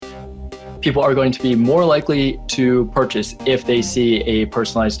People are going to be more likely to purchase if they see a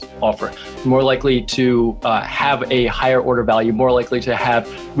personalized offer, more likely to have a higher order value, more likely to have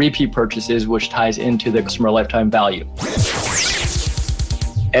repeat purchases, which ties into the customer lifetime value.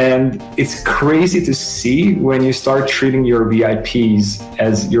 And it's crazy to see when you start treating your VIPs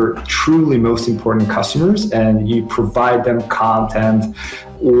as your truly most important customers and you provide them content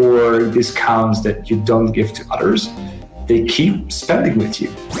or discounts that you don't give to others, they keep spending with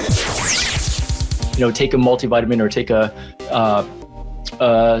you. You know, take a multivitamin or take a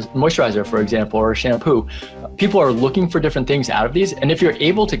moisturizer, for example, or a shampoo. People are looking for different things out of these. And if you're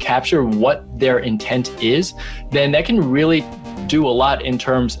able to capture what their intent is, then that can really do a lot in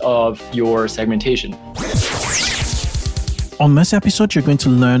terms of your segmentation. On this episode, you're going to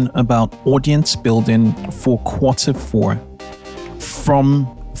learn about audience building for Q4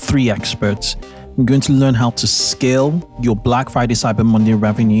 from 3 experts. You're going to learn how to scale your Black Friday Cyber Monday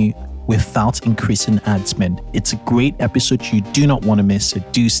revenue without increasing ad spend. It's a great episode you do not want to miss, so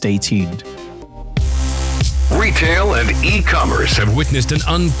do stay tuned. Retail and e-commerce have witnessed an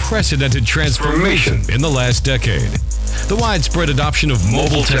unprecedented transformation in the last decade. The widespread adoption of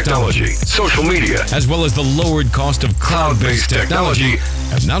mobile technology, social media, as well as the lowered cost of cloud-based technology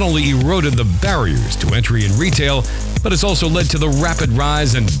have not only eroded the barriers to entry in retail, but it's also led to the rapid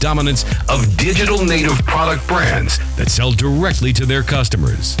rise and dominance of digital native product brands that sell directly to their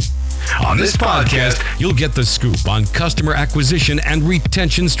customers. On this podcast, you'll get the scoop on customer acquisition and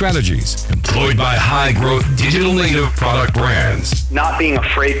retention strategies employed by high-growth digital native product brands. Not being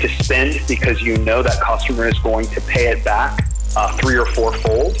afraid to spend because you know that customer is going to pay it back 3 or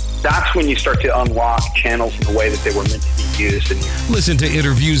 4-fold. That's when you start to unlock channels in the way that they were meant to be used. Listen to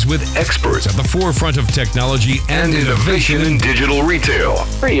interviews with experts at the forefront of technology and innovation in digital retail.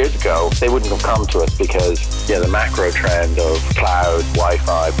 3 years ago, they wouldn't have come to us because the macro trend of cloud,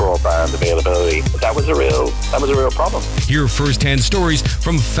 Wi-Fi, broadband availability, that was a real problem. Hear firsthand stories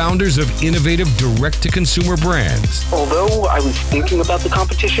from founders of innovative direct-to-consumer brands. Although I was thinking about the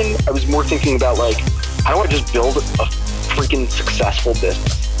competition, I was more thinking about how do I just build a freaking successful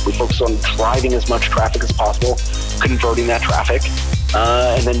business? We focus on driving as much traffic as possible, converting that traffic,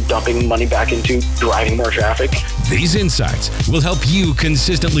 and then dumping money back into driving more traffic. These insights will help you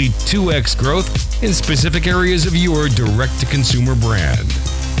consistently 2x growth in specific areas of your direct-to-consumer brand.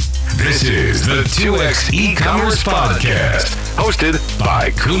 This is the 2X E-Commerce Podcast, hosted by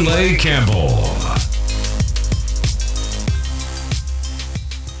Kunle Campbell.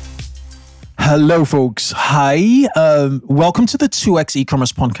 Hello, folks. Hi. Welcome to the 2X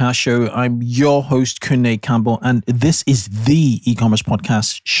E-Commerce Podcast Show. I'm your host, Kunle Campbell, and this is the e-commerce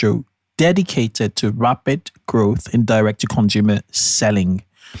podcast show dedicated to rapid growth in direct-to-consumer selling.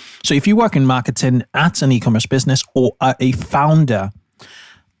 So if you work in marketing at an e-commerce business or are a founder,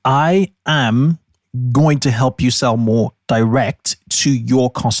 I am going to help you sell more direct to your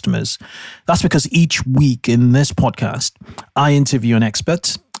customers. That's because each week in this podcast, I interview an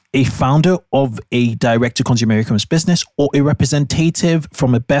expert, a founder of a direct-to-consumer e-commerce business, or a representative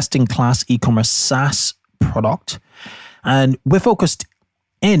from a best-in-class e-commerce SaaS product. And we're focused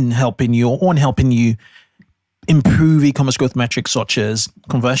on helping you improve e-commerce growth metrics such as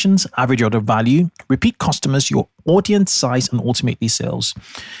conversions, average order value, repeat customers, your audience size, and ultimately sales.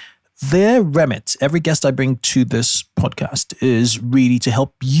 Their remit, every guest I bring to this podcast, is really to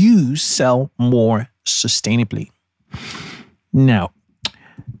help you sell more sustainably. Now,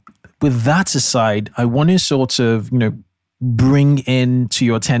 with that aside, I want to sort of, bring into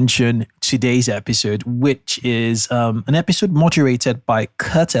your attention today's episode, which is an episode moderated by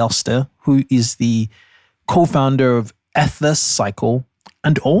Kurt Elster, who is the co-founder of EtherCycle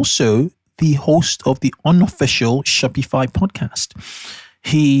and also the host of the unofficial Shopify podcast.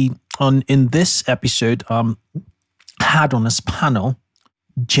 He, in this episode, had on his panel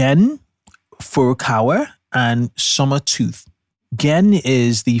Jen Furukawa and Summer Tooth. Gen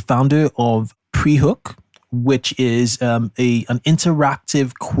is the founder of Prehook, which is an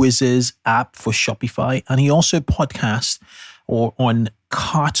interactive quizzes app for Shopify, and he also podcasts on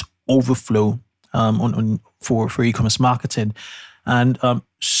Cart Overflow for e-commerce marketing. And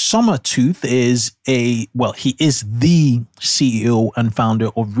Summer Tooth is he is the CEO and founder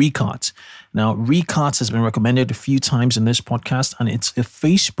of Recart. Now, Recart has been recommended a few times in this podcast, and it's a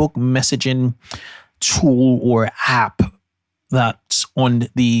Facebook messaging tool or app that's on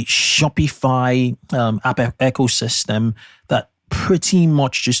the Shopify app ecosystem that pretty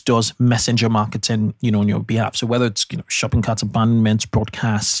much just does messenger marketing, on your behalf. So whether it's, shopping cart abandonment,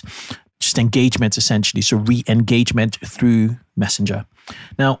 broadcasts, just engagement essentially. So re-engagement through messenger.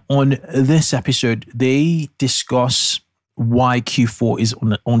 Now, on this episode, they discuss why Q4 is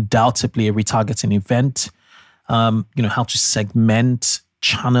undoubtedly a retargeting event, how to segment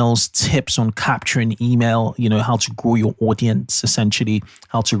channels, tips on capturing email, how to grow your audience, essentially,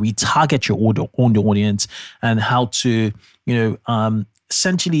 how to retarget your audience, and how to,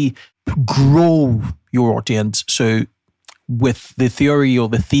 essentially grow your audience. So with the theory or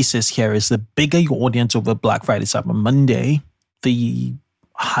the thesis here is the bigger your audience over Black Friday, Cyber Monday, the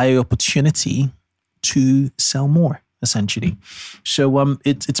higher opportunity to sell more, essentially. So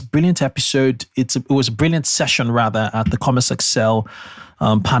it's a brilliant episode. It was a brilliant session, rather, at the Commerce Excel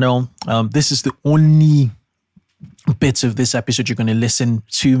panel. This is the only bits of this episode you're going to listen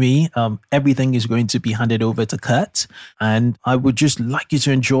to me. Everything is going to be handed over to Kurt, and I would just like you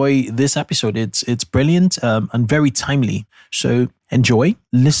to enjoy this episode. It's brilliant and very timely. So enjoy.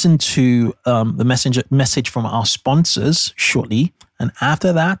 Listen to the message from our sponsors shortly, and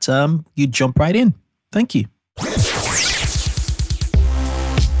after that, you jump right in. Thank you.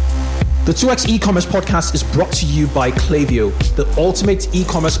 The 2X e-commerce podcast is brought to you by Klaviyo, the ultimate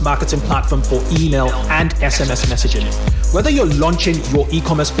e-commerce marketing platform for email and SMS messaging. Whether you're launching your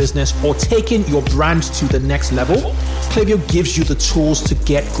e-commerce business or taking your brand to the next level, Klaviyo gives you the tools to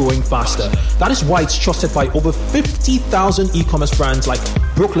get growing faster. That is why it's trusted by over 50,000 e-commerce brands like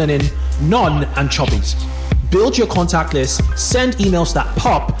Brooklinen, None, and Chubbies. Build your contact list, send emails that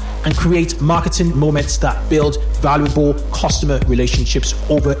pop, and create marketing moments that build valuable customer relationships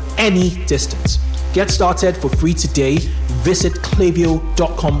over any distance. Get started for free today. Visit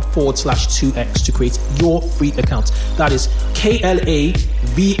klaviyo.com/2x to create your free account. That is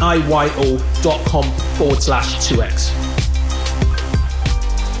klaviyo.com/2x.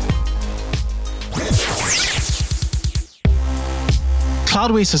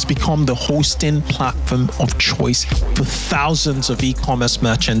 Cloudways has become the hosting platform of choice for thousands of e-commerce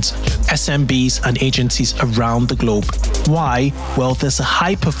merchants, SMBs, and agencies around the globe. Why? Well, there's a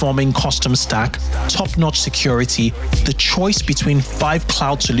high-performing custom stack, top-notch security, the choice between 5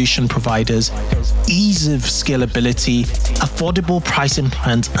 cloud solution providers, ease of scalability, affordable pricing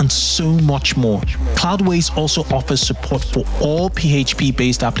plans, and so much more. Cloudways also offers support for all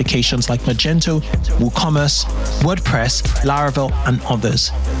PHP-based applications like Magento, WooCommerce, WordPress, Laravel, and others.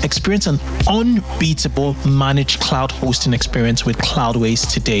 Experience an unbeatable managed cloud hosting experience with Cloudways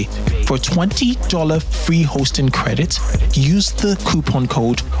today. For $20 free hosting credit, use the coupon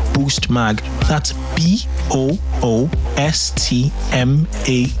code BOOSTMAG. That's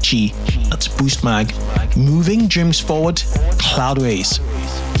BOOSTMAG. That's BOOSTMAG. Moving dreams forward, Cloudways.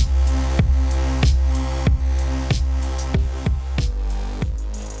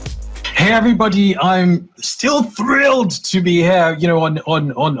 Hey everybody, I'm still thrilled to be here,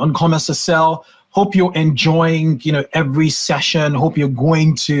 on Commerce Excel. Hope you're enjoying, every session. Hope you're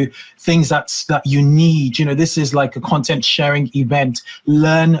going to things that you need. This is like a content sharing event.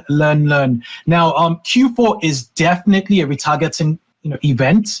 Learn. Now, Q4 is definitely a retargeting,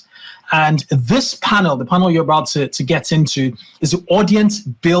 event. And this panel, the panel you're about to get into, is the audience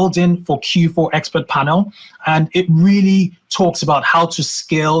building for Q4 expert panel. And it really talks about how to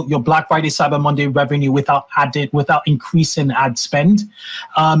scale your Black Friday, Cyber Monday revenue without increasing ad spend.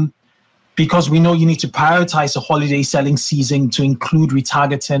 Because we know you need to prioritize the holiday selling season to include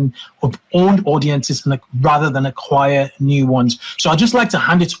retargeting of owned audiences rather than acquire new ones. So I'd just like to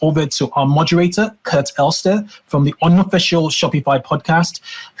hand it over to our moderator, Kurt Elster, from the unofficial Shopify podcast,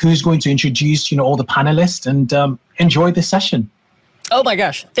 who's going to introduce, all the panelists and enjoy this session. Oh my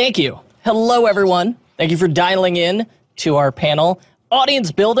gosh, thank you. Hello, everyone. Thank you for dialing in to our panel,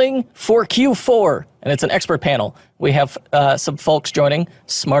 Audience Building for Q4. And it's an expert panel. We have some folks joining,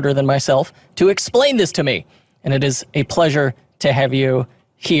 smarter than myself, to explain this to me. And it is a pleasure to have you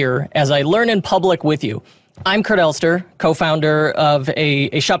here as I learn in public with you. I'm Kurt Elster, co-founder of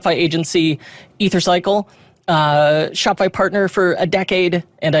a Shopify agency, EtherCycle, Shopify partner for a decade,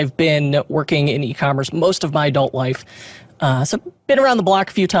 and I've been working in e-commerce most of my adult life. So I've been around the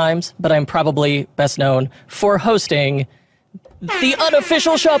block a few times, but I'm probably best known for hosting the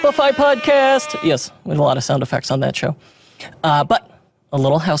unofficial Shopify podcast. Yes, we have a lot of sound effects on that show. But a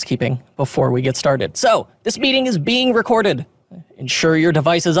little housekeeping before we get started. So this meeting is being recorded. Ensure your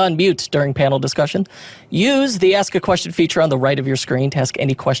device is on mute during panel discussion. Use the Ask a Question feature on the right of your screen to ask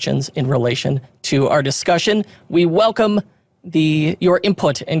any questions in relation to our discussion. We welcome your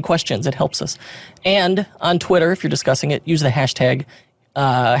input and questions. It helps us. And on Twitter, if you're discussing it, use the hashtag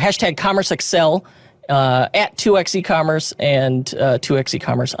CommerceExcel, at 2X e-commerce and 2X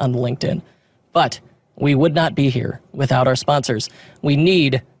e-commerce on LinkedIn. But we would not be here without our sponsors. We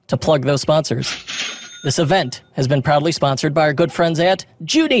need to plug those sponsors. This event has been proudly sponsored by our good friends at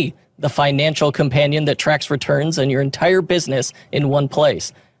Judy, the financial companion that tracks returns and your entire business in one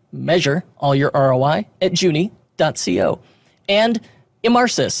place. Measure all your ROI at Junie.co. And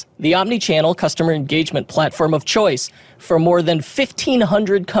Immersis, the omni-channel customer engagement platform of choice for more than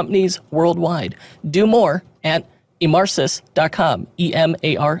 1,500 companies worldwide. Do more at Immersis.com,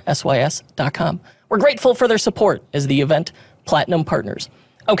 EMARSYS.com. We're grateful for their support as the event Platinum Partners.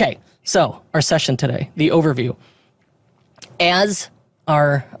 Okay, so our session today, the overview. As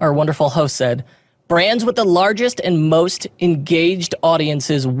our wonderful host said, brands with the largest and most engaged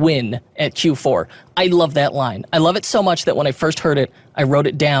audiences win at Q4. I love that line. I love it so much that when I first heard it, I wrote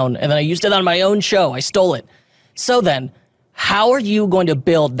it down, and then I used it on my own show. I stole it. So then, how are you going to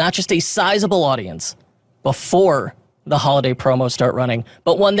build not just a sizable audience before the holiday promos start running,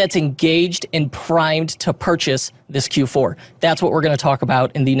 but one that's engaged and primed to purchase this Q4? That's what we're going to talk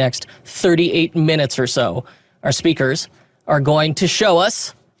about in the next 38 minutes or so. Our speakers are going to show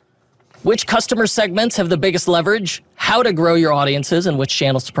us which customer segments have the biggest leverage, how to grow your audiences and which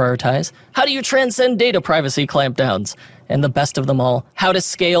channels to prioritize, how do you transcend data privacy clampdowns, and the best of them all, how to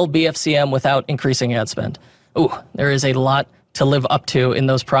scale BFCM without increasing ad spend. Ooh, there is a lot to live up to in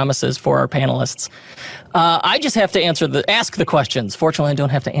those promises for our panelists. I just have to ask the questions. Fortunately, I don't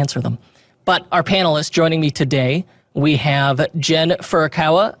have to answer them. But our panelists joining me today, we have Jen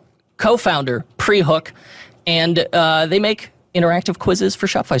Furukawa, co-founder, Prehook, and they make interactive quizzes for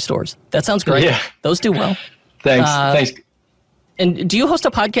Shopify stores. That sounds great. Yeah. Those do well. Thanks. And do you host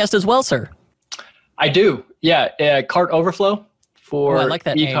a podcast as well, sir? I do. Yeah. Cart Overflow for I like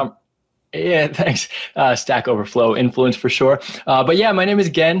that name. Yeah, thanks. Stack Overflow influence for sure. But yeah, my name is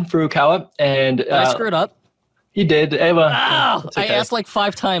Gen Furukawa, and did I screw it up? You did. Okay. I asked like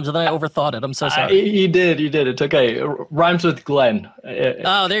 5 times and then I overthought it. I'm so sorry. You did. It's okay. It rhymes with Glenn.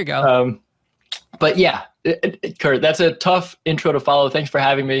 Oh, there you go. But yeah, Kurt, that's a tough intro to follow. Thanks for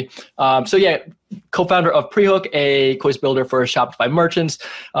having me. So yeah, co-founder of Prehook, a quiz builder for Shopify merchants.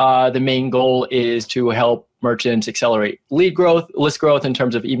 The main goal is to help merchants accelerate lead growth, list growth in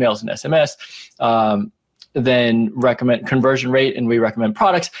terms of emails and SMS, then recommend conversion rate, and we recommend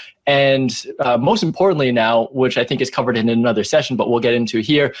products. And most importantly now, which I think is covered in another session, but we'll get into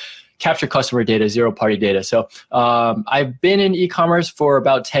here, capture customer data, zero-party data. So I've been in e-commerce for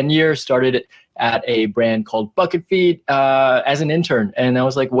about 10 years, started at a brand called Bucket Feed as an intern. And that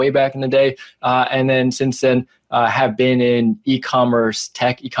was like way back in the day. And then since then, have been in e-commerce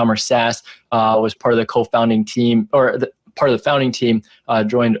tech, e-commerce SaaS, was part of the co-founding team, or part of the founding team,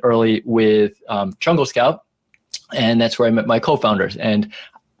 joined early with Jungle Scout. And that's where I met my co-founders and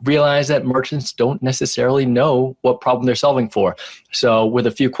realized that merchants don't necessarily know what problem they're solving for. So with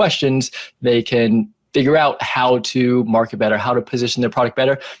a few questions, they can figure out how to market better, how to position their product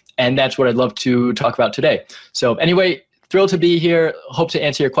better. And that's what I'd love to talk about today. So anyway, thrilled to be here. Hope to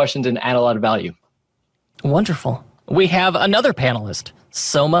answer your questions and add a lot of value. Wonderful. We have another panelist,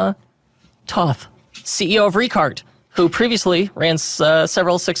 Soma Toth, CEO of Recart, who previously ran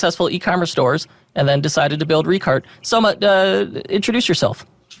several successful e-commerce stores and then decided to build Recart. Soma, introduce yourself.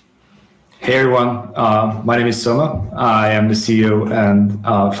 Hey everyone, my name is Soma. I am the CEO and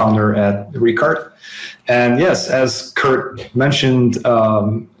founder at Recart. And yes, as Kurt mentioned,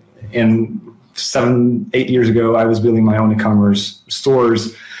 in 7-8 years ago, I was building my own e-commerce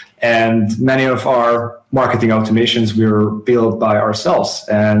stores, and many of our marketing automations were built by ourselves.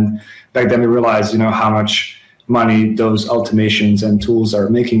 And back then we realized, how much money those automations and tools are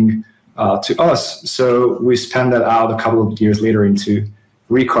making to us. So we spent that out a couple of years later into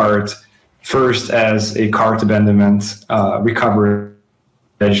Recart, first as a cart abandonment recovery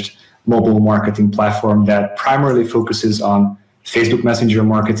mobile marketing platform that primarily focuses on Facebook Messenger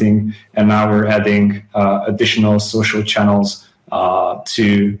marketing, and now we're adding additional social channels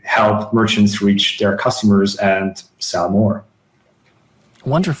to help merchants reach their customers and sell more.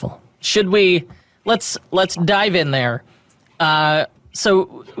 Wonderful. Should we let's dive in there?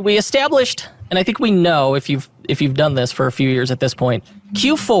 So we established, and I think we know if you've done this for a few years at this point,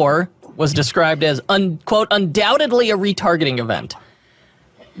 Q4 was described as quote undoubtedly a retargeting event.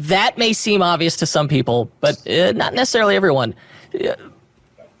 That may seem obvious to some people, but not necessarily everyone.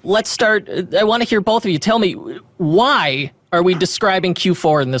 Let's start. I want to hear both of you. Tell me, why are we describing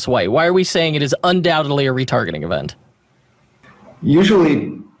Q4 in this way? Why are we saying it is undoubtedly a retargeting event?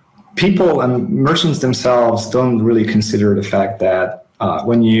 Usually, people and merchants themselves don't really consider the fact that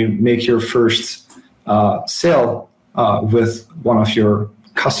when you make your first sale with one of your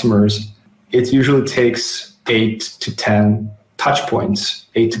customers, it usually takes 8 to 10 touch points,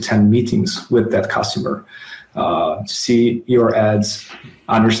 8 to 10 meetings with that customer to see your ads,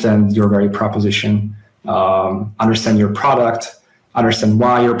 understand your value proposition, understand your product, understand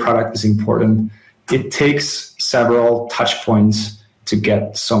why your product is important. It takes several touch points to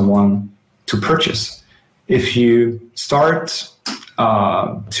get someone to purchase. If you start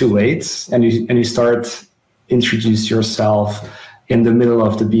too late and you start introduce yourself in the middle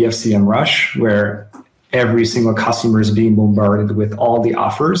of the BFCM rush, where every single customer is being bombarded with all the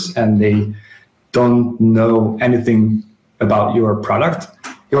offers and they don't know anything about your product,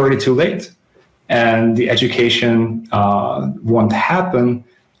 you're already too late. And the education won't happen,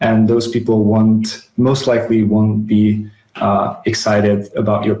 and those people most likely won't be excited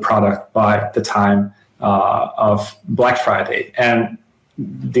about your product by the time of Black Friday and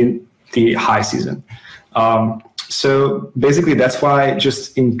the high season. So basically, that's why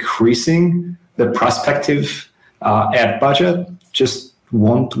just increasing the prospective ad budget just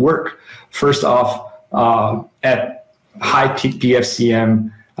won't work. First off, at high peak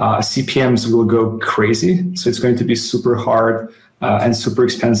BFCM, CPMs will go crazy. So it's going to be super hard and super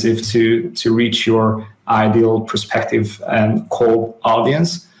expensive to reach your ideal prospective and cold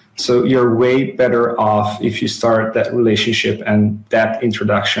audience. So you're way better off if you start that relationship and that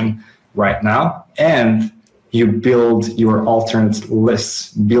introduction right now. And you build your alternate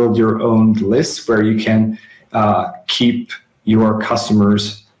lists, build your own lists where you can keep your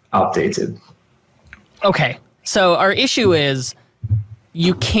customers updated. Okay, so our issue is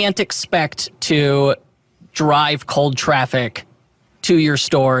you can't expect to drive cold traffic to your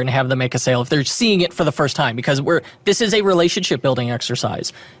store and have them make a sale if they're seeing it for the first time, because this is a relationship building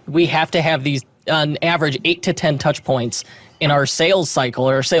exercise. We have to have these on average 8 to 10 touch points in our sales cycle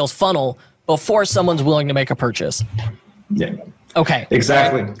or our sales funnel before someone's willing to make a purchase. Yeah. Okay.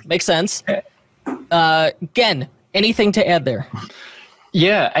 Exactly. Right. Makes sense. Gen, anything to add there?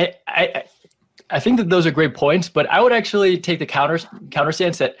 Yeah, I think that those are great points, but I would actually take the counter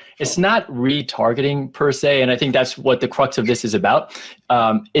stance that it's not retargeting per se, and I think that's what the crux of this is about,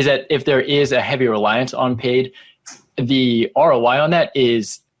 is that if there is a heavy reliance on paid, the ROI on that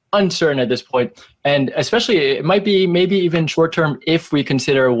is uncertain at this point, and especially it might be maybe even short-term if we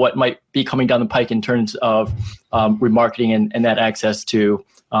consider what might be coming down the pike in terms of remarketing and that access to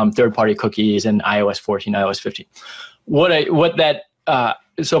third-party cookies and iOS 14, iOS 15. What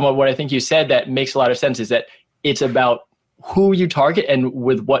I think you said that makes a lot of sense is that it's about who you target and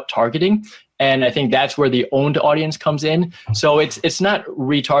with what targeting. And I think that's where the owned audience comes in. So it's not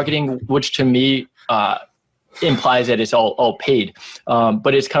retargeting, which to me implies that it's all paid.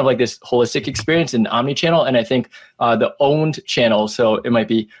 But it's kind of like this holistic experience in omnichannel. And I think the owned channel, so it might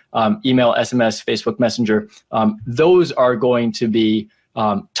be email, SMS, Facebook Messenger, those are going to be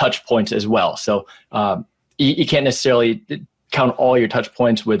touch points as well. So you can't necessarily count all your touch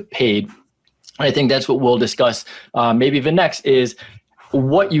points with paid. And I think that's what we'll discuss maybe even next is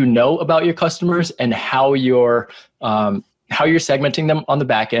what you know about your customers and how you're segmenting them on the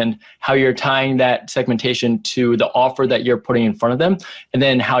back end, how you're tying that segmentation to the offer that you're putting in front of them, and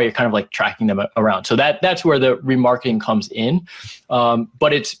then how you're kind of like tracking them around. So that's where the remarketing comes in.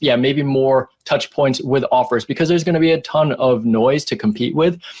 But it's, maybe more touch points with offers because there's going to be a ton of noise to compete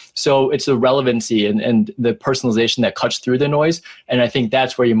with. So it's the relevancy and the personalization that cuts through the noise. And I think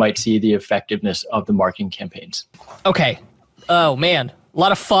that's where you might see the effectiveness of the marketing campaigns. Okay. Oh, man. A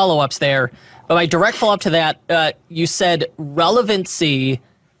lot of follow-ups there. But my direct follow-up to that, you said relevancy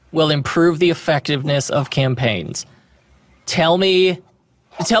will improve the effectiveness of campaigns. Tell me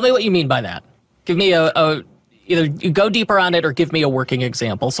what you mean by that. Give me either you go deeper on it or give me a working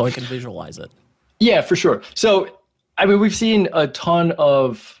example so I can visualize it. Yeah, for sure. So, I mean, we've seen a ton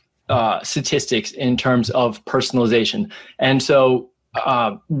of statistics in terms of personalization. And so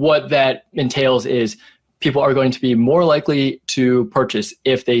what that entails is people are going to be more likely to purchase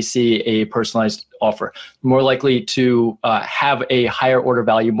if they see a personalized offer, more likely to have a higher order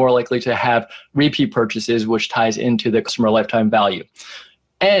value, more likely to have repeat purchases, which ties into the customer lifetime value.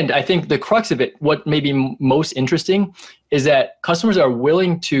 And I think the crux of it, what may be most interesting, is that customers are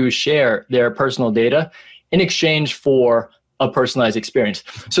willing to share their personal data in exchange for a personalized experience.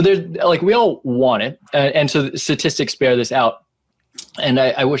 So there's we all want it. And so statistics bear this out. And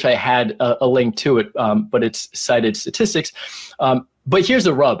I wish I had a link to it, but it's cited statistics. But here's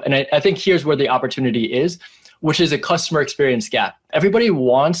the rub, and I think here's where the opportunity is, which is a customer experience gap. Everybody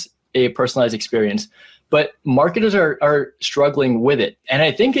wants a personalized experience, but marketers are struggling with it. And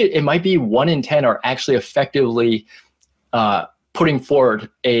I think it might be 1 in 10 are actually effectively putting forward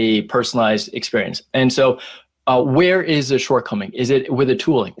a personalized experience. And so where is the shortcoming? Is it with the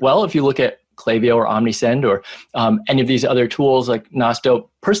tooling? Well, if you look at Klaviyo or OmniSend or any of these other tools like Nosto,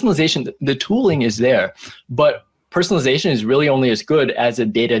 personalization, the tooling is there, but personalization is really only as good as the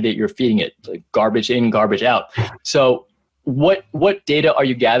data that you're feeding it, like garbage in, garbage out. So what data are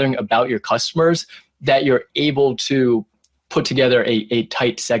you gathering about your customers that you're able to put together a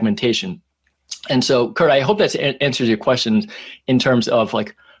tight segmentation? And so, Kurt, I hope that answers your questions in terms of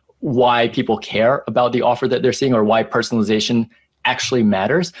like why people care about the offer that they're seeing, or why personalization actually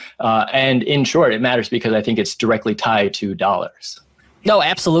matters. And in short, it matters because I think it's directly tied to dollars. No,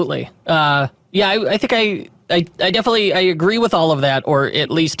 absolutely. I think I definitely agree with all of that, or at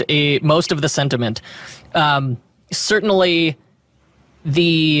least most of the sentiment. Certainly,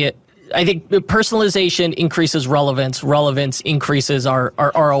 I think personalization increases relevance. Relevance increases our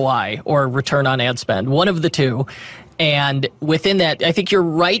ROI, or return on ad spend. One of the two. And within that, I think you're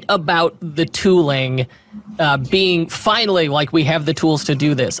right about the tooling being finally like we have the tools to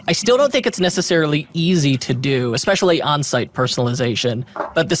do this. I still don't think it's necessarily easy to do, especially on-site personalization.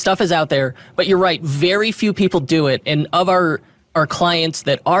 But the stuff is out there. But you're right, very few people do it. And of our clients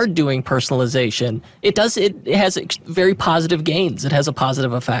that are doing personalization, it has very positive gains. It has a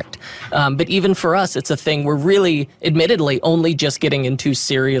positive effect. But even for us, it's a thing we're really, admittedly, only just getting into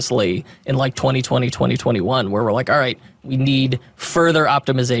seriously in like 2020, 2021, where we're like, all right, we need further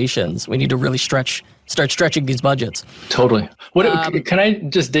optimizations. We need to really start stretching these budgets. Totally. Can I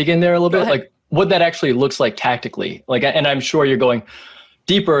just dig in there a little bit? Like what that actually looks like tactically? Like, and I'm sure you're going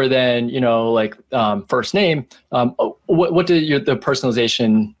deeper than, first name. What do the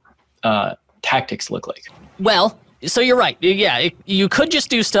personalization tactics look like? Well, so you're right. Yeah, you could just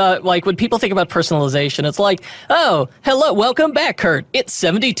do stuff like when people think about personalization, it's like, oh, hello, welcome back, Kurt. It's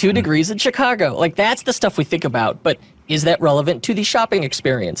 72 degrees in Chicago. Like that's the stuff we think about. But is that relevant to the shopping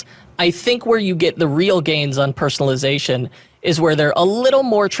experience? I think where you get the real gains on personalization is where they're a little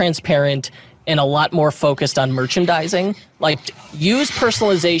more transparent and a lot more focused on merchandising. Like use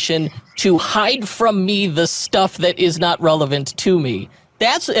personalization to hide from me the stuff that is not relevant to me.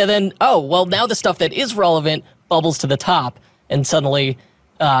 And then, now the stuff that is relevant bubbles to the top, and suddenly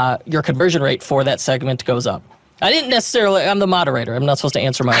your conversion rate for that segment goes up. I'm the moderator. I'm not supposed to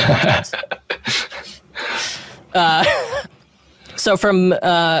answer my own questions.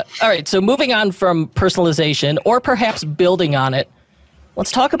 So moving on from personalization, or perhaps building on it,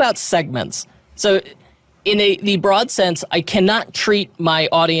 let's talk about segments. So in the broad sense, I cannot treat my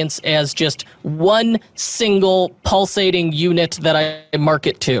audience as just one single pulsating unit that I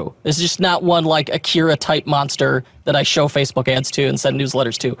market to. There's just not one like Akira type monster that I show Facebook ads to and send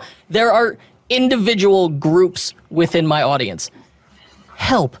newsletters to. There are individual groups within my audience.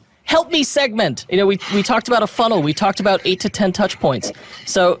 Help me segment. We talked about a funnel. We talked about 8 to 10 touch points.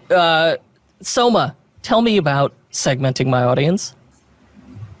 So Soma, tell me about segmenting my audience.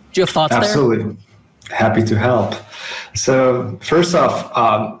 Do you have thoughts there? Absolutely. Happy to help. So first off,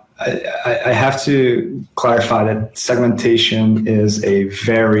 I have to clarify that segmentation is a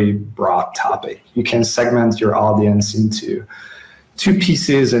very broad topic. You can segment your audience into two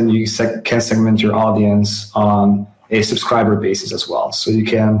pieces, and you can segment your audience on a subscriber basis as well. So you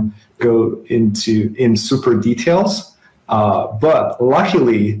can go in super details, but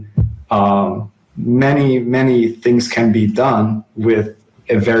luckily, many things can be done with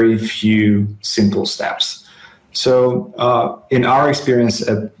a very few simple steps. So in our experience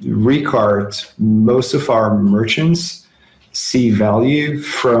at Recart, most of our merchants see value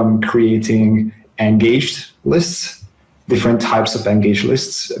from creating engaged lists, different types of engaged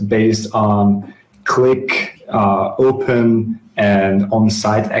lists based on click, open, and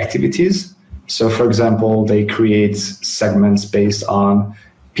on-site activities. So for example, they create segments based on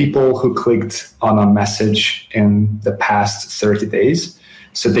people who clicked on a message in the past 30 days.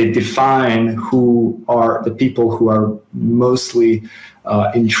 So they define who are the people who are mostly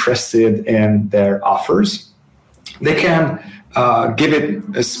interested in their offers. They can give it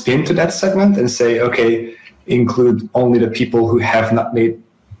a spin to that segment and say, okay, include only the people who have not made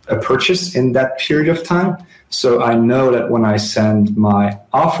a purchase in that period of time. So I know that when I send my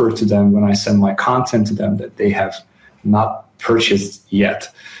offer to them, when I send my content to them, that they have not purchased yet.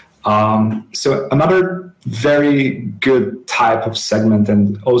 So another very good type of segment,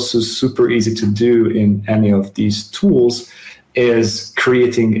 and also super easy to do in any of these tools, is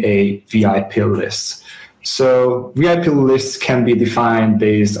creating a VIP list. So VIP lists can be defined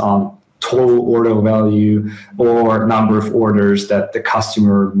based on total order value or number of orders that the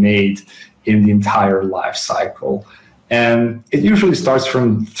customer made in the entire life cycle. And it usually starts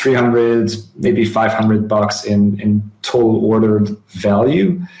from 300, maybe $500 in total ordered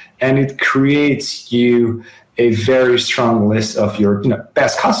value. And it creates you a very strong list of your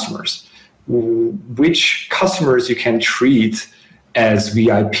best customers, which customers you can treat as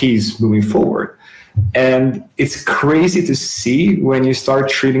VIPs moving forward. And it's crazy to see when you start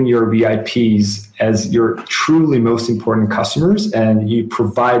treating your VIPs as your truly most important customers and you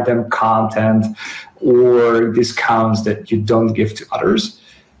provide them content or discounts that you don't give to others.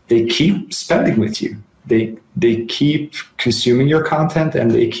 They keep spending with you. They keep consuming your content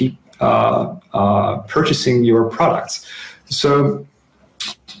and they keep purchasing your products. So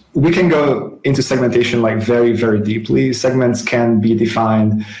we can go into segmentation like very, very deeply. Segments can be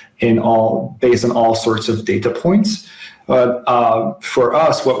defined based on all sorts of data points. But for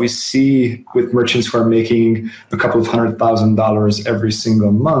us, what we see with merchants who are making a couple of $100,000 every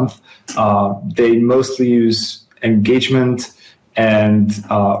single month, they mostly use engagement and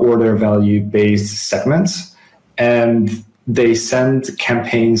order value based segments. And they send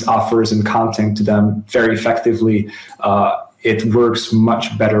campaigns, offers, and content to them very effectively. It works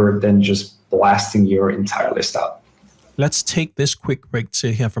much better than just blasting your entire list out. Let's take this quick break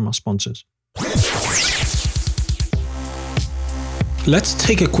to hear from our sponsors. Let's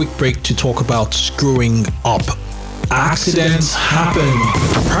take a quick break to talk about screwing up. Accidents happen.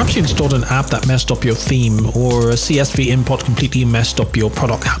 Perhaps you installed an app that messed up your theme, or a CSV import completely messed up your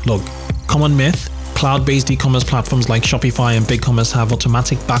product catalog. Common myth: cloud-based e-commerce platforms like Shopify and BigCommerce have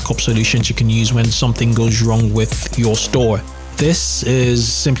automatic backup solutions you can use when something goes wrong with your store. This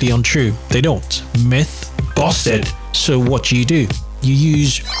is simply untrue. They don't. Myth busted. So what do? You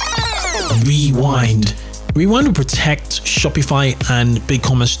use Rewind. Rewind will protect Shopify and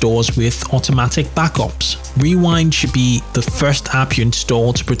BigCommerce stores with automatic backups. Rewind should be the first app you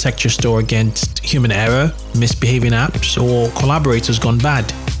install to protect your store against human error, misbehaving apps, or collaborators gone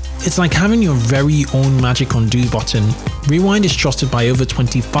bad. It's like having your very own magic undo button. Rewind is trusted by over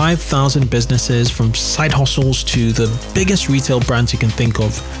 25,000 businesses, from side hustles to the biggest retail brands you can think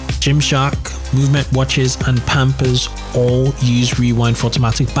of. Gymshark, Movement Watches, and Pampers all use Rewind for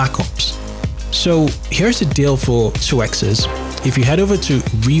automatic backups. So here's the deal for 2Xs. If you head over to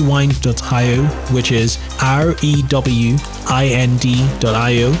rewind.io, which is rewind.io,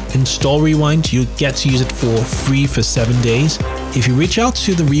 install Rewind, you'll get to use it for free for 7 days. If you reach out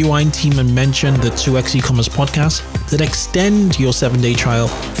to the Rewind team and mention the 2X e-commerce podcast, they'll extend your 7-day trial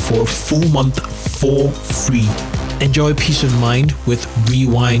for a full month for free. Enjoy peace of mind with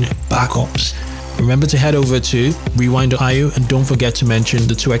Rewind backups. Remember to head over to rewind.io and don't forget to mention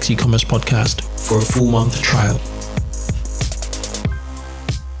the 2X e-commerce podcast for a full month trial.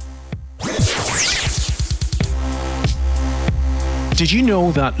 Did you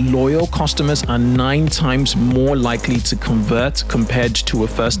know that loyal customers are 9 times more likely to convert compared to a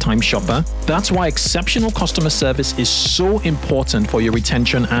first-time shopper? That's why exceptional customer service is so important for your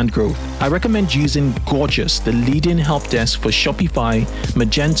retention and growth. I recommend using Gorgeous, the leading help desk for Shopify,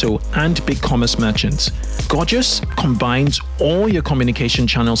 Magento, and BigCommerce merchants. Gorgeous combines all your communication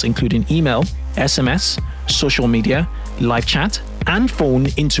channels, including email, SMS, social media, live chat, and phone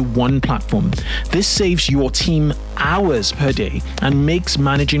into one platform. This saves your team hours per day and makes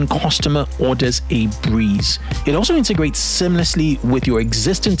managing customer orders a breeze. It also integrates seamlessly with your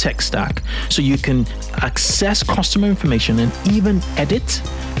existing tech stack, so you can access customer information and even edit,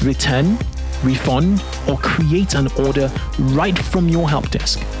 return, refund, or create an order right from your help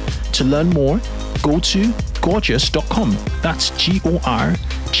desk. To learn more, go to gorgeous.com. That's GORGIAS.com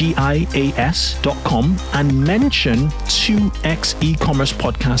and mention 2X e-commerce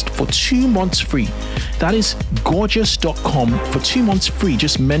podcast for 2 months free. That is gorgeous.com for 2 months free.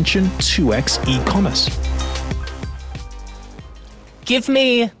 Just mention 2X e-commerce.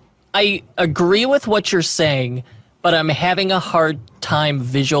 I agree with what you're saying, but I'm having a hard time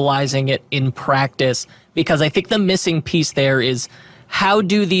visualizing it in practice, because I think the missing piece there is, how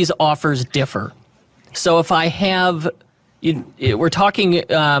do these offers differ? So if I have, we're talking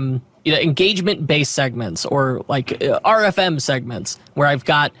engagement-based segments, or like RFM segments, where I've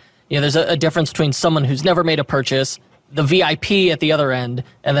got, there's a difference between someone who's never made a purchase, the VIP at the other end,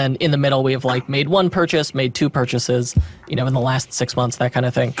 and then in the middle we have like made 1 purchase, made 2 purchases, in the last 6 months, that kind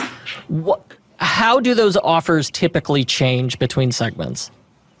of thing. How do those offers typically change between segments?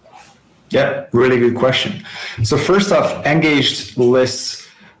 Yeah, really good question. So first off, engaged lists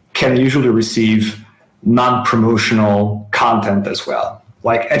can usually receive non-promotional content as well,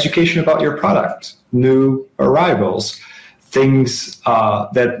 like education about your product, new arrivals, things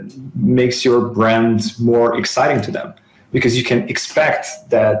that makes your brand more exciting to them, because you can expect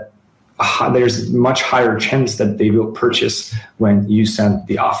that there's much higher chance that they will purchase when you send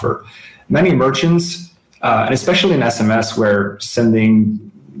the offer. Many merchants, and especially in SMS, where sending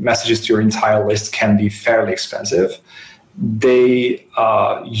messages to your entire list can be fairly expensive, they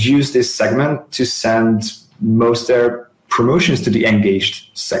use this segment to send most their promotions to the engaged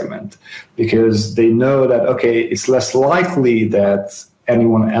segment, because they know that, okay, it's less likely that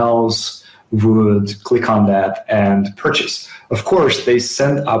anyone else would click on that and purchase. Of course, they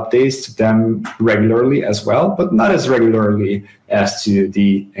send updates to them regularly as well, but not as regularly as to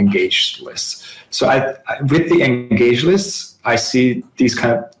the engaged lists. So with the engaged lists, I see these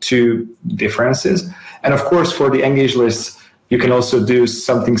kind of two differences. And of course, for the engaged lists, you can also do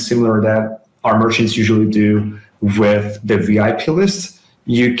something similar that our merchants usually do with the VIP list.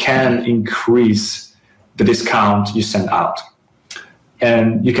 You can increase the discount you send out.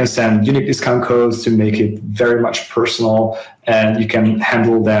 And you can send unique discount codes to make it very much personal, and you can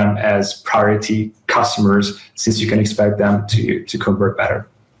handle them as priority customers, since you can expect them to convert better.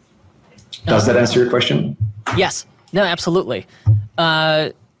 Does that answer your question? Yes. No, absolutely.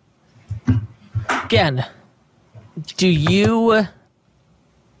 Again, do you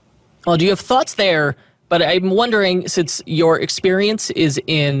have thoughts there? But I'm wondering, since your experience is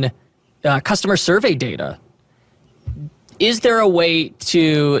in customer survey data, is there a way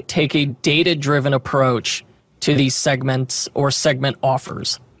to take a data-driven approach to these segments or segment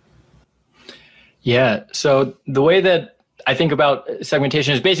offers? Yeah. So the way that I think about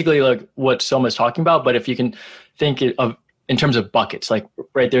segmentation is basically like what Soma's talking about, but if you can think of in terms of buckets, like,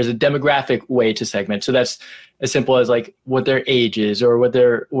 right, there's a demographic way to segment. So that's as simple as like what their age is or what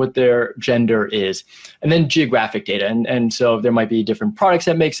their gender is, and then geographic data. And so there might be different products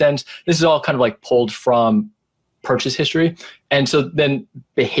that make sense. This is all kind of like pulled from purchase history. And so then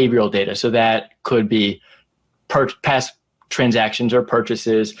behavioral data. So that could be past transactions or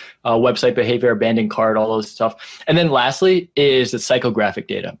purchases, website behavior, abandoned cart, all those stuff. And then lastly is the psychographic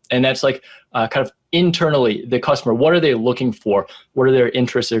data. And that's like kind of internally the customer. What are they looking for? What are their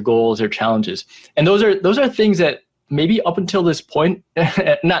interests, their goals, their challenges? And those are things that maybe up until this point,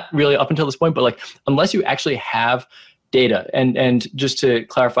 not really up until this point, but like unless you actually have data, and just to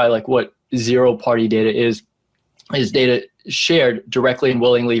clarify, like what zero party data is data shared directly and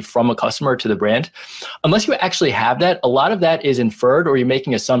willingly from a customer to the brand. Unless you actually have that, a lot of that is inferred, or you're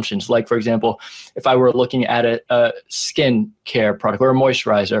making assumptions. Like, for example, if I were looking at a skin care product or a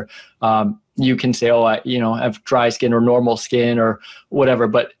moisturizer, you can say, oh, I have dry skin or normal skin or whatever,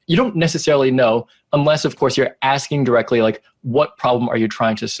 but you don't necessarily know unless, of course, you're asking directly, like, what problem are you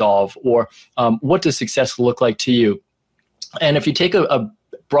trying to solve, or what does success look like to you? And if you take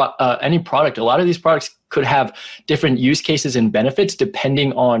any product, a lot of these products could have different use cases and benefits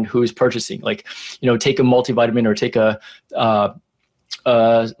depending on who's purchasing. Like, take a multivitamin or take a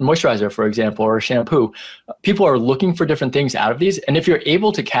moisturizer, for example, or a shampoo. People are looking for different things out of these. And if you're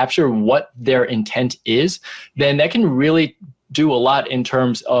able to capture what their intent is, then that can really do a lot in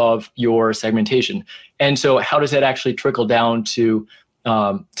terms of your segmentation. And so how does that actually trickle down to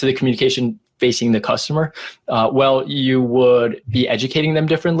the communication facing the customer? Well, you would be educating them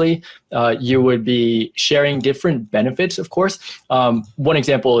differently. You would be sharing different benefits, of course. One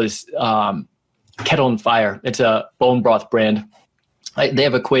example is Kettle and Fire. It's a bone broth brand. They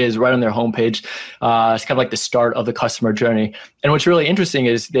have a quiz right on their homepage. It's kind of like the start of the customer journey. And what's really interesting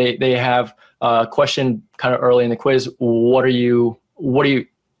is they have a question kind of early in the quiz. What are you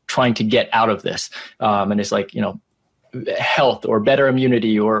trying to get out of this? And it's like, health or better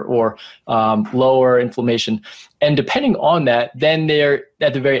immunity or lower inflammation. And depending on that, then they're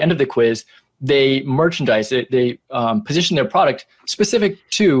at the very end of the quiz, they merchandise it, they position their product specific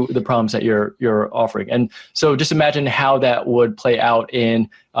to the problems that you're offering. And so just imagine how that would play out in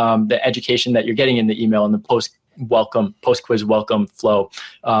the education that you're getting in the email and the post-quiz welcome flow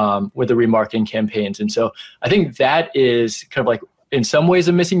with the remarketing campaigns. And so I think that is kind of like, in some ways,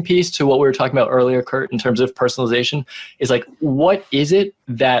 a missing piece to what we were talking about earlier, Kurt, in terms of personalization, is like, what is it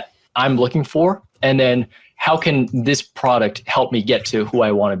that I'm looking for? And then how can this product help me get to who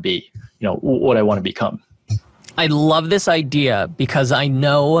I want to be, what I want to become? I love this idea because I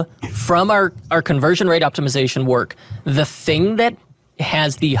know from our conversion rate optimization work, the thing that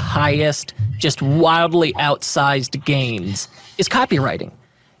has the highest, just wildly outsized gains is copywriting.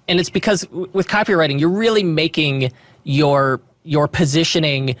 And it's because with copywriting, you're really making your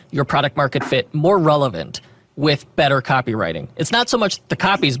positioning, your product market fit more relevant with better copywriting. It's not so much the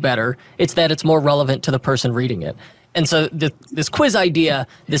copy's better, it's that it's more relevant to the person reading it. And so this quiz idea,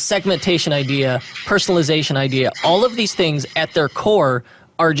 this segmentation idea, personalization idea, all of these things at their core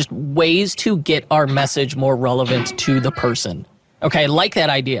are just ways to get our message more relevant to the person. Okay, I like that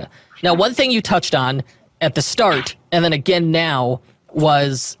idea. Now, one thing you touched on at the start, and then again now,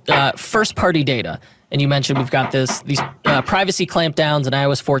 was first-party data. And you mentioned we've got these privacy clampdowns in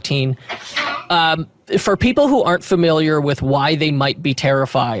iOS 14. For people who aren't familiar with why they might be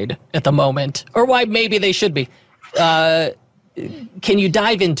terrified at the moment, or why maybe they should be, can you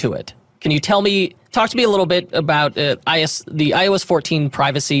dive into it? Can you talk to me a little bit about the iOS 14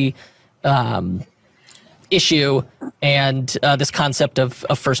 privacy issue and this concept of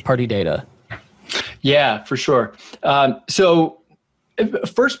first-party data? Yeah, for sure. So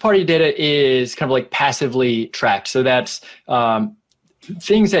first-party data is kind of like passively tracked. So that's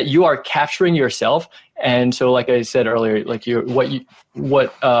things that you are capturing yourself. And so, like I said earlier, like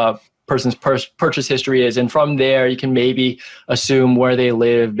what person's purchase history is, and from there you can maybe assume where they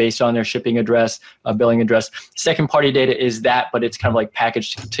live based on their shipping address, billing address. Second party data is that, but it's kind of like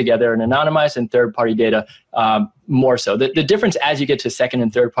packaged together and anonymized. And third party data more so. The difference as you get to second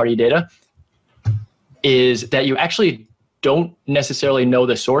and third party data is that you actually don't necessarily know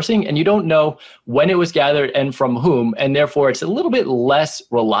the sourcing, and you don't know when it was gathered and from whom, and therefore it's a little bit less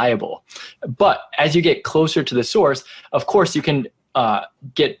reliable. But as you get closer to the source, of course you can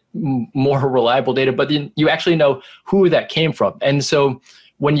get more reliable data, but then you actually know who that came from. And so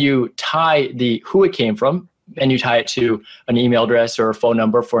when you tie the who it came from, and you tie it to an email address or a phone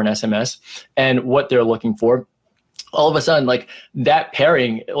number for an SMS and what they're looking for, all of a sudden, like that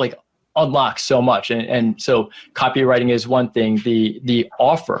pairing, like unlocks so much. And so copywriting is one thing. The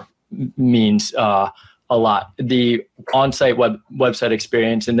offer means a lot. The on-site website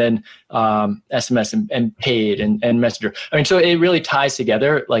experience, and then SMS and paid and Messenger. I mean, so it really ties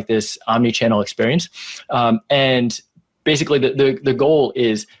together like this omni-channel experience. And basically the goal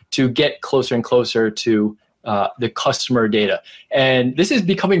is to get closer and closer to the customer data. And this is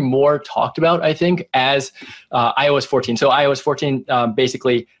becoming more talked about, I think, as iOS 14. So iOS 14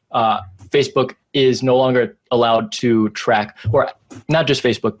 basically Facebook is no longer allowed to track, or not just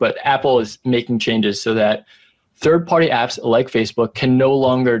Facebook, but Apple is making changes so that third-party apps like Facebook can no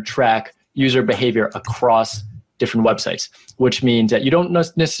longer track user behavior across different websites, which means that you don't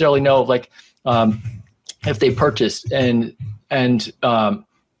necessarily know like if they purchased and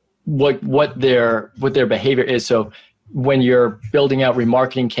what their behavior is. So when you're building out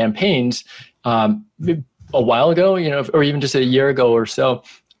remarketing campaigns, a while ago, or even just a year ago or so,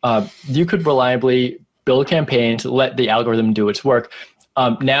 you could reliably build campaigns, let the algorithm do its work.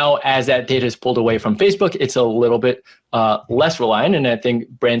 Now, as that data is pulled away from Facebook, it's a little bit less reliant, and I think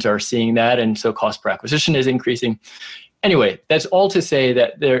brands are seeing that, and so cost per acquisition is increasing. Anyway, that's all to say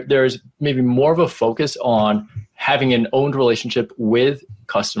that there's maybe more of a focus on having an owned relationship with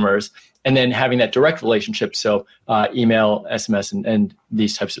customers, and then having that direct relationship, so email, SMS, and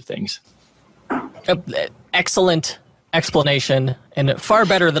these types of things. Excellent explanation, and far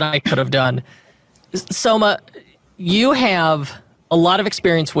better than I could have done. Soma, you have a lot of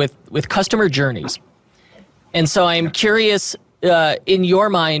experience with customer journeys. And so I'm curious, in your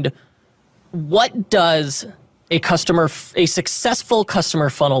mind, what does a successful customer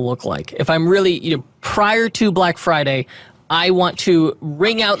funnel look like? If I'm really, prior to Black Friday, I want to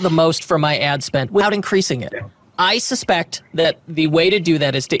wring out the most from my ad spend without increasing it. I suspect that the way to do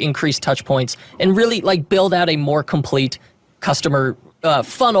that is to increase touch points and really like build out a more complete customer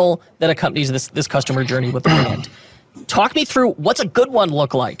funnel that accompanies this customer journey with the brand. Talk me through, what's a good one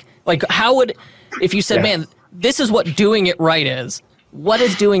look like? Like how would, if you said, man, this is what doing it right is, what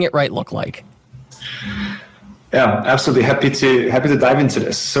does doing it right look like? Yeah, absolutely. Happy to dive into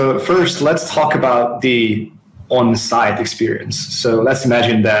this. So first, let's talk about the on-site experience. So let's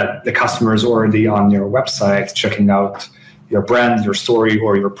imagine that the customer is already on your website checking out your brand, your story,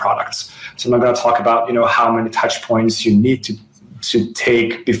 or your products. So I'm not going to talk about how many touch points you need to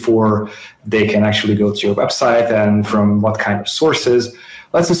take before they can actually go to your website and from what kind of sources.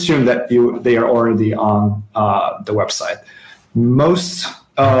 Let's assume that they are already on the website. Most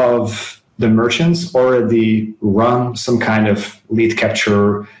of the merchants already run some kind of lead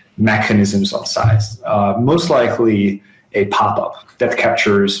capture mechanisms on site. Most likely a pop-up that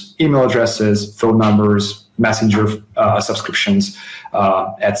captures email addresses, phone numbers, messenger subscriptions,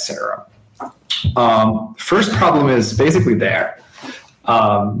 etc. First problem is basically there.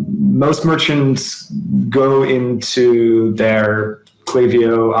 Most merchants go into their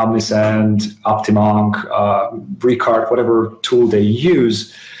Klaviyo, Omnisend, Optimonk, Recart, whatever tool they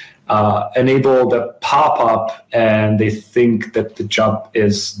use, enable the pop-up, and they think that the job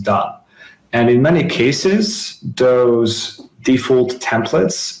is done. And in many cases, those default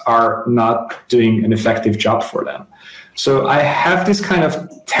templates are not doing an effective job for them. So I have this kind of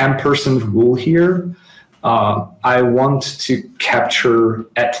 10% rule here. I want to capture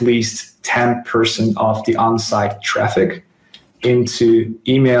at least 10% of the on-site traffic into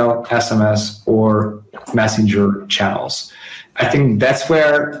email, SMS, or messenger channels. I think that's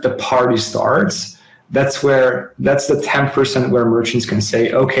where the party starts. That's the 10% where merchants can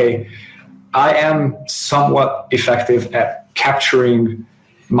say, okay, I am somewhat effective at capturing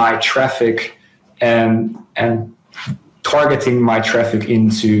my traffic and targeting my traffic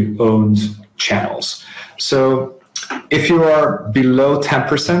into owned channels. So if you are below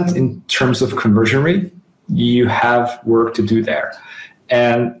 10% in terms of conversion rate, you have work to do there.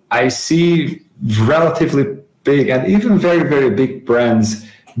 And I see relatively big and even very, very big brands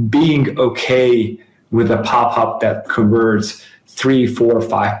being okay with a pop-up that converts 3, 4,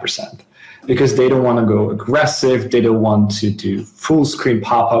 5%, because they don't want to go aggressive. They don't want to do full screen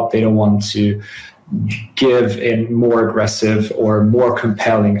pop-up. They don't want to give a more aggressive or more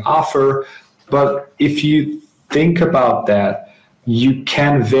compelling offer. But if you think about that, you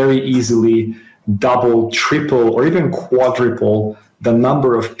can very easily double, triple, or even quadruple the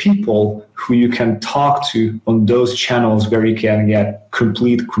number of people who you can talk to on those channels where you can get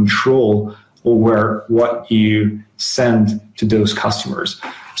complete control over what you send to those customers.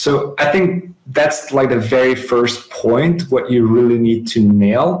 So I think that's like the very first point, what you really need to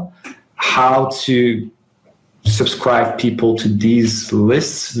nail, how to subscribe people to these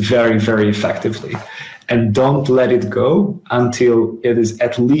lists very, very effectively. And don't let it go until it is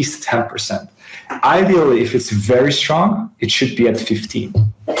at least 10%. Ideally, if it's very strong, it should be at 15.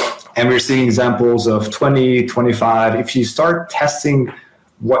 And we're seeing examples of 20, 25. If you start testing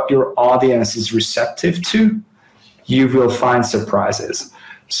what your audience is receptive to, you will find surprises.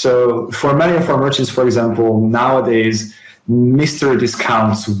 So for many of our merchants, for example, nowadays, mystery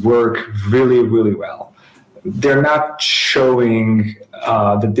discounts work really, really well. They're not showing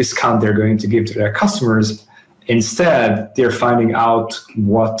the discount they're going to give to their customers. Instead, they're finding out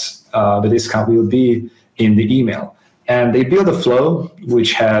what the discount will be in the email. And they build a flow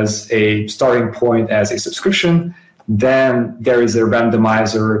which has a starting point as a subscription. Then there is a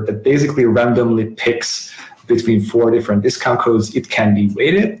randomizer that basically randomly picks between 4 different discount codes. It can be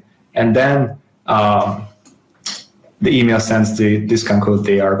weighted. And then the email sends the discount code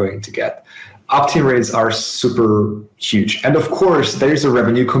they are going to get. Opt-in rates are super huge. And of course, there's a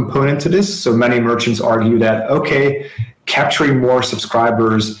revenue component to this. So many merchants argue that, okay, capturing more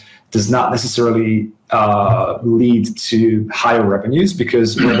subscribers does not necessarily lead to higher revenues,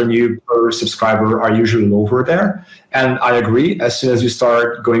 because revenue per subscriber are usually lower there. And I agree, as soon as you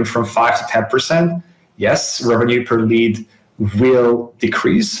start going from 5 to 10%, yes, revenue per lead will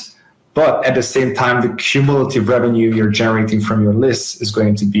decrease. But at the same time, the cumulative revenue you're generating from your lists is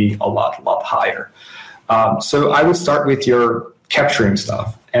going to be a lot higher. So I would start with your capturing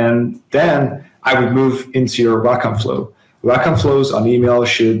stuff. And then I would move into your welcome flow. Welcome flows on email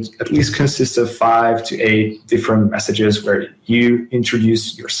should at least consist of 5 to 8 different messages where you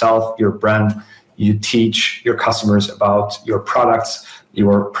introduce yourself, your brand, you teach your customers about your products,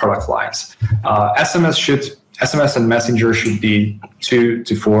 your product lines. SMS and Messenger should be 2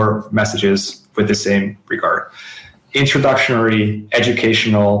 to 4 messages with the same regard. Introductory,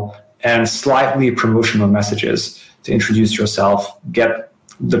 educational, and slightly promotional messages to introduce yourself, get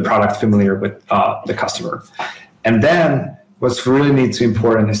the product familiar with the customer. And then what's really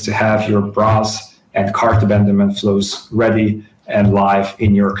important is to have your browse and cart abandonment flows ready and live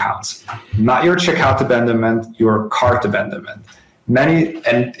in your accounts. Not your checkout abandonment, your cart abandonment.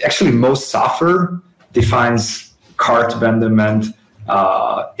 Most software defines cart abandonment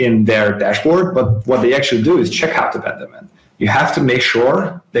in their dashboard, but what they actually do is checkout abandonment. You have to make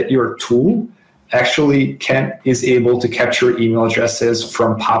sure that your tool actually is able to capture email addresses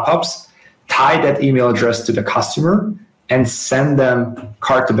from pop-ups, tie that email address to the customer, and send them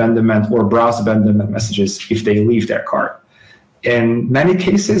cart abandonment or browse abandonment messages if they leave their cart. In many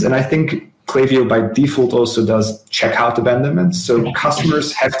cases, and I think Klaviyo by default also does checkout abandonment, so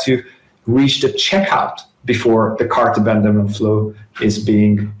customers have to reach the checkout before the cart abandonment flow is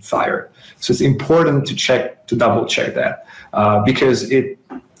being fired. So it's important to double check that because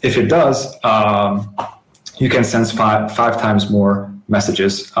if it does, you can send five times more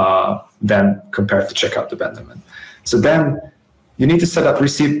messages than compared to checkout abandonment. So then you need to set up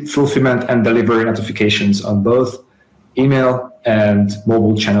receipt, fulfillment, and delivery notifications on both email and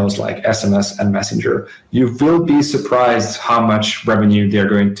mobile channels like SMS and Messenger. You will be surprised how much revenue they're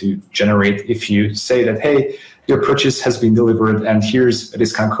going to generate if you say that, hey, your purchase has been delivered and here's a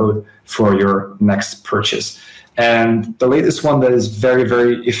discount code for your next purchase. And the latest one that is very,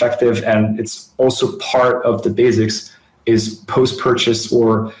 very effective, and it's also part of the basics, is post-purchase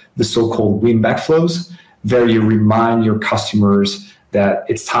or the so-called win-back flows, where you remind your customers that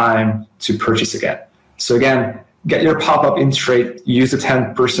it's time to purchase again. So again, get your pop-up in straight, use the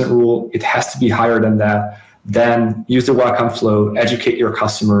 10% rule. It has to be higher than that. Then use the welcome flow, educate your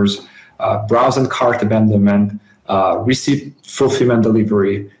customers, browse and cart abandonment, receipt fulfillment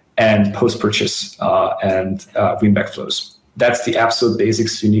delivery, and post-purchase and win-back flows. That's the absolute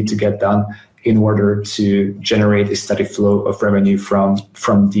basics you need to get done in order to generate a steady flow of revenue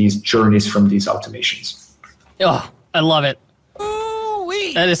from these journeys, from these automations. Oh, I love it.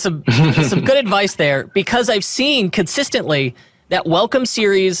 That is some good advice there, because I've seen consistently that welcome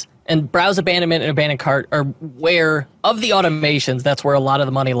series and browse abandonment and abandoned cart are where, of the automations, that's where a lot of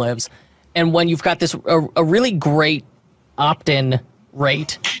the money lives. And when you've got this a really great opt-in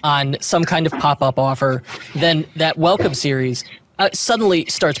rate on some kind of pop-up offer, then that welcome series suddenly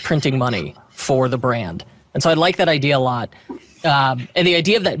starts printing money for the brand. And so I like that idea a lot. And the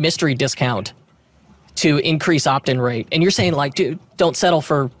idea of that mystery discount to increase opt-in rate. And you're saying, like, dude, don't settle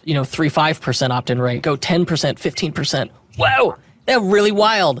for, 3-5% opt-in rate. Go 10%, 15%. Wow, that's really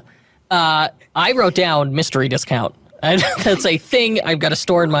wild. I wrote down mystery discount. That's a thing I've got to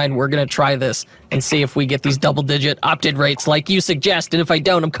store in mind. We're going to try this and see if we get these double-digit opt-in rates like you suggest. And if I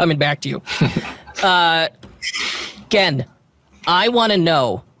don't, I'm coming back to you. Ken, I want to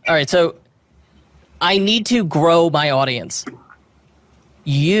know. All right, so I need to grow my audience.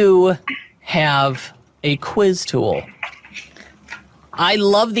 You have a quiz tool. I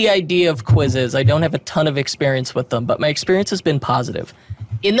love the idea of quizzes. I don't have a ton of experience with them, but my experience has been positive.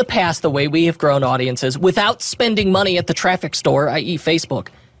 In the past, the way we have grown audiences without spending money at the traffic store, i.e. Facebook,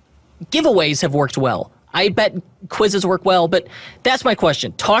 giveaways have worked well. I bet quizzes work well, but that's my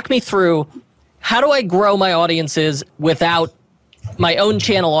question. Talk me through, how do I grow my audiences without my own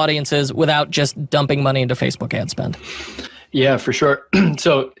channel audiences without just dumping money into Facebook ad spend? Yeah, for sure.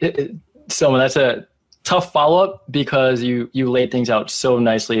 So, Selma, that's a tough follow-up because you laid things out so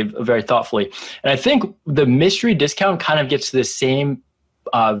nicely, very thoughtfully. And I think the mystery discount kind of gets to the same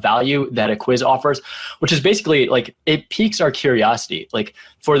value that a quiz offers, which is basically like it piques our curiosity. Like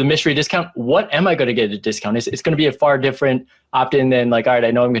for the mystery discount, what am I going to get a discount? It's going to be a far different opt-in than like, all right,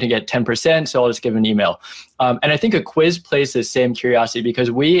 I know I'm going to get 10%, so I'll just give an email. And I think a quiz plays the same curiosity because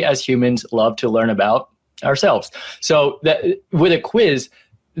we as humans love to learn about ourselves. So that with a quiz,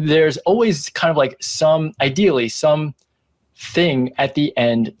 there's always kind of like ideally some thing at the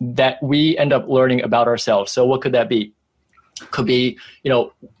end that we end up learning about ourselves. So what could that be? Could be,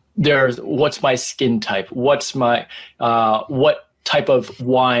 there's what's my skin type? What's my, what type of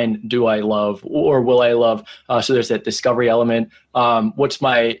wine do I love or will I love? So there's that discovery element. What's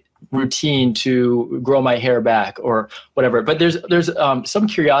my routine to grow my hair back or whatever? But there's some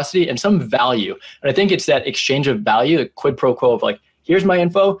curiosity and some value. And I think it's that exchange of value, the quid pro quo of like, here's my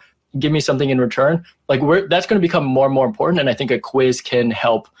info, give me something in return. Like that's going to become more and more important. And I think a quiz can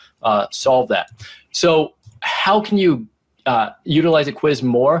help solve that. So how can you utilize a quiz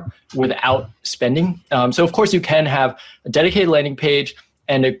more without spending? So of course you can have a dedicated landing page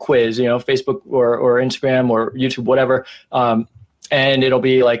and a quiz, Facebook or Instagram or YouTube, whatever. And it'll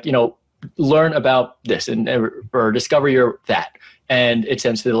be like, learn about this or discover your that. And it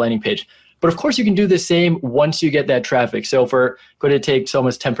sends to the landing page. But of course you can do the same once you get that traffic. So if we're going to take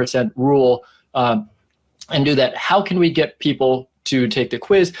Selma's 10% rule and do that, how can we get people to take the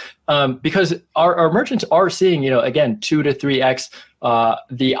quiz? Because our merchants are seeing, again, 2 to 3x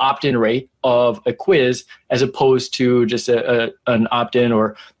the opt-in rate of a quiz as opposed to just an opt-in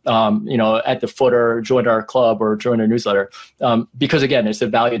or, at the footer, join our club or join our newsletter. Because again, it's the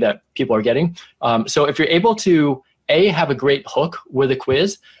value that people are getting. So if you're able to have a great hook with a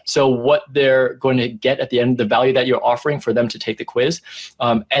quiz, so what they're going to get at the end, the value that you're offering for them to take the quiz,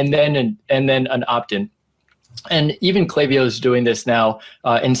 and then an opt-in. And even Klaviyo is doing this now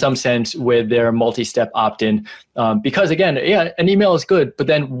in some sense with their multi-step opt-in because again, an email is good, but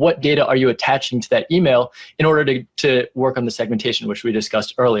then what data are you attaching to that email in order to work on the segmentation, which we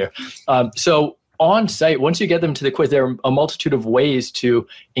discussed earlier. So on site, once you get them to the quiz, there are a multitude of ways to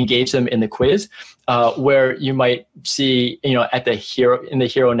engage them in the quiz where you might see, at the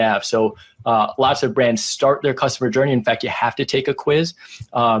hero nav. So lots of brands start their customer journey. In fact, you have to take a quiz,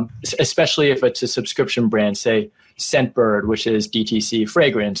 especially if it's a subscription brand, say Scentbird, which is DTC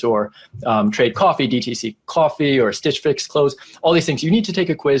fragrance, or Trade Coffee, DTC coffee, or Stitch Fix clothes. All these things, you need to take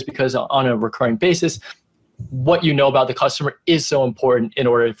a quiz because on a recurring basis, what you know about the customer is so important in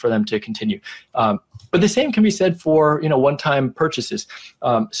order for them to continue. But the same can be said for one-time purchases.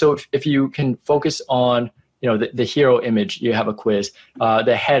 So if you can focus on the hero image, you have a quiz,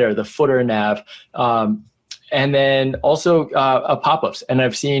 the header, the footer nav, and then also pop-ups. And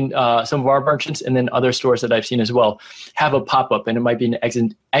I've seen some of our merchants and then other stores that I've seen as well have a pop-up, and it might be an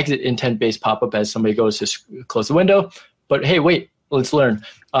exit intent-based pop-up as somebody goes to close the window. But hey, wait, let's learn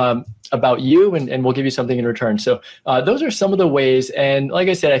about you, and we'll give you something in return. So those are some of the ways. And like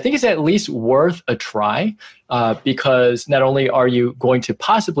I said, I think it's at least worth a try because not only are you going to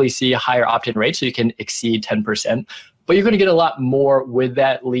possibly see a higher opt-in rate, so you can exceed 10%, but you're going to get a lot more with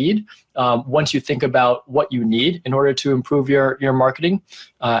that lead once you think about what you need in order to improve your marketing.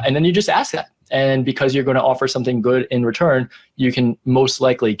 And then you just ask that. And because you're going to offer something good in return, you can most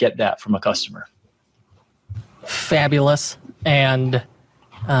likely get that from a customer. Fabulous and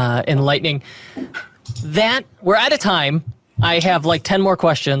enlightening. That we're out of time. I have like 10 more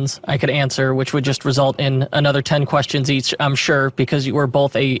questions I could answer, which would just result in another 10 questions each, I'm sure, because you were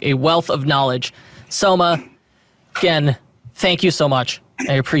both a wealth of knowledge. Soma, again, thank you so much.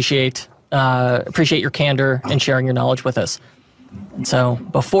 I appreciate your candor and sharing your knowledge with us. And so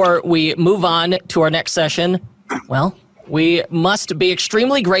before we move on to our next session, well, we must be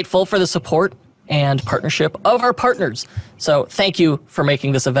extremely grateful for the support and partnership of our partners. So thank you for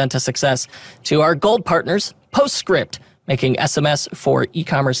making this event a success. To our gold partners, Postscript, making SMS for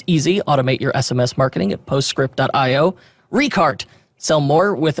e-commerce easy. Automate your SMS marketing at postscript.io. Recart, sell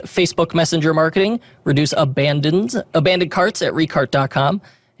more with Facebook Messenger marketing. Reduce abandoned carts at recart.com.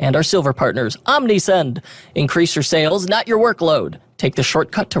 And our silver partners, OmniSend. Increase your sales, not your workload. Take the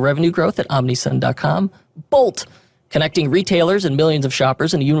shortcut to revenue growth at omnisend.com. Bolt, connecting retailers and millions of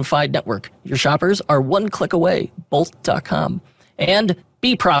shoppers in a unified network. Your shoppers are one click away. Bolt.com. And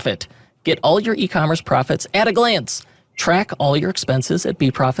BeProfit. Get all your e-commerce profits at a glance. Track all your expenses at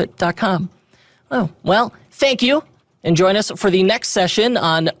BeProfit.com. Oh, well, thank you. And join us for the next session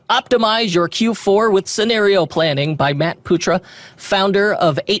on Optimize Your Q4 with Scenario Planning by Matt Putra, founder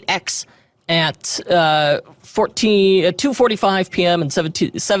of 8X, at 2:45 p.m. and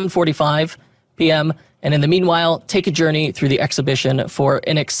 7:45 p.m. And in the meanwhile, take a journey through the exhibition for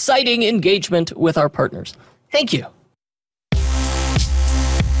an exciting engagement with our partners. Thank you.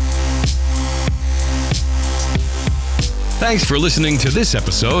 Thanks for listening to this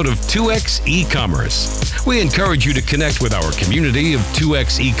episode of 2X E-Commerce. We encourage you to connect with our community of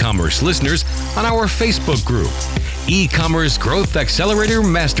 2X E-Commerce listeners on our Facebook group, E-Commerce Growth Accelerator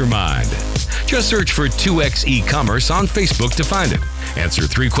Mastermind. Just search for 2X E-Commerce on Facebook to find it. Answer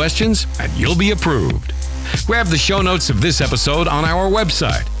 3 questions and you'll be approved. Grab the show notes of this episode on our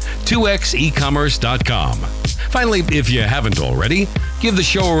website, 2xecommerce.com. Finally, if you haven't already, give the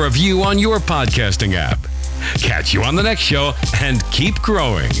show a review on your podcasting app. Catch you on the next show and keep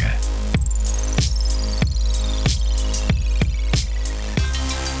growing.